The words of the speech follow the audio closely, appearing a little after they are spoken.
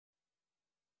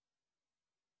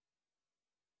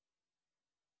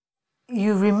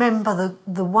you remember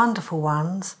the wonderful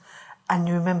ones and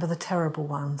you remember the terrible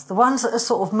ones. The ones that are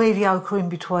sort of mediocre in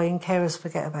between, carers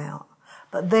forget about.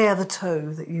 But they're the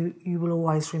two that you will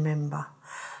always remember.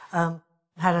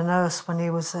 Had a nurse when he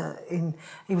was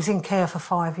in care for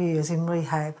 5 years in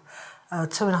rehab,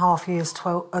 2.5 years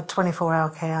 24-hour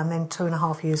care, and then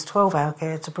 2.5 years 12-hour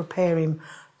care to prepare him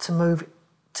to move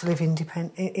to live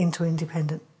into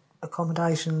independent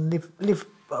accommodation, live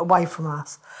away from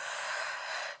us.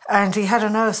 And he had a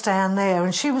nurse down there,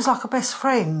 and she was like a best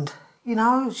friend. You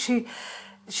know, she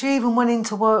even went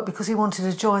into work because he wanted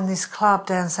to join this club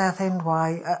down Southend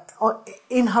Way.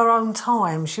 In her own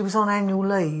time, she was on annual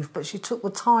leave, but she took the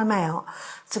time out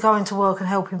to go into work and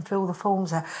help him fill the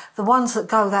forms out. The ones that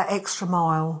go that extra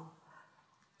mile,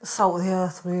 salt of the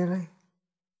earth, really.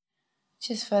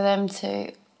 Just for them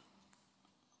to,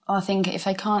 I think if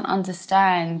they can't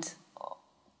understand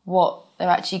what they're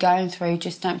actually going through,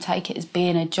 just don't take it as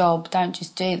being a job. Don't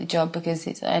just do the job because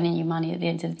it's earning you money at the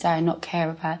end of the day and not care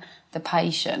about the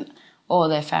patient or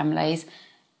their families.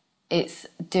 It's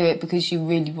do it because you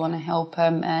really want to help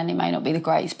them, and it may not be the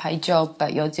greatest paid job,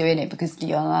 but you're doing it because you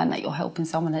know that you're helping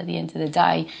someone at the end of the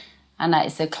day, and that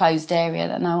it's a closed area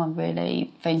that no one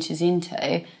really ventures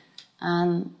into.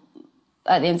 And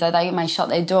at the end of the day, they may shut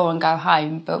their door and go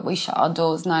home, but we shut our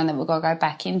doors knowing that we've got to go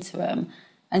back into them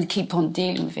and keep on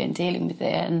dealing with it,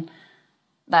 and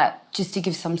that just to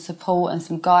give some support and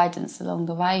some guidance along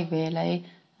the way, really.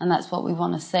 And that's what we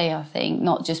want to see, I think,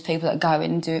 not just people that go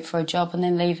in and do it for a job and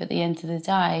then leave at the end of the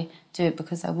day, do it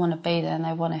because they want to be there and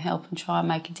they want to help and try and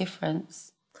make a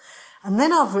difference. And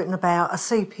then I've written about a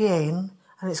CPN,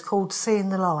 and it's called Seeing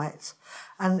the Light.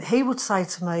 And he would say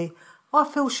to me, I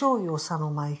feel sure your son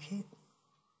will make it.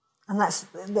 And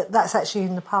that's actually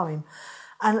in the poem.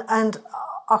 And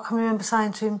I can remember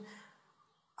saying to him,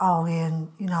 oh,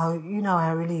 Ian, you know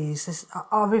how he really is.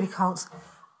 I really can't.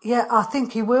 Yeah, I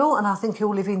think he will, and I think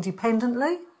he'll live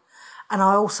independently. And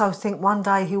I also think one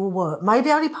day he will work. Maybe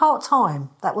only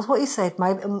part-time. That was what he said,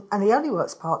 maybe, and he only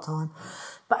works part-time.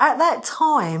 But at that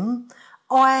time,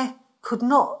 I could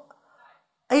not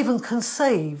even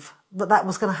conceive that that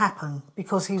was going to happen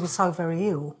because he was so very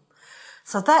ill.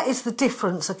 So that is the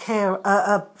difference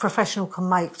a professional can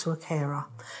make to a carer,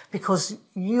 because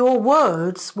your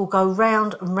words will go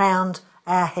round and round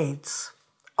our heads.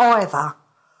 Either,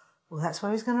 well, that's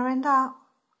where he's going to end up,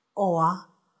 or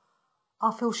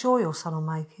I feel sure your son will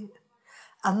make it.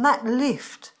 And that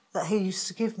lift that he used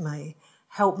to give me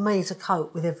helped me to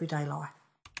cope with everyday life.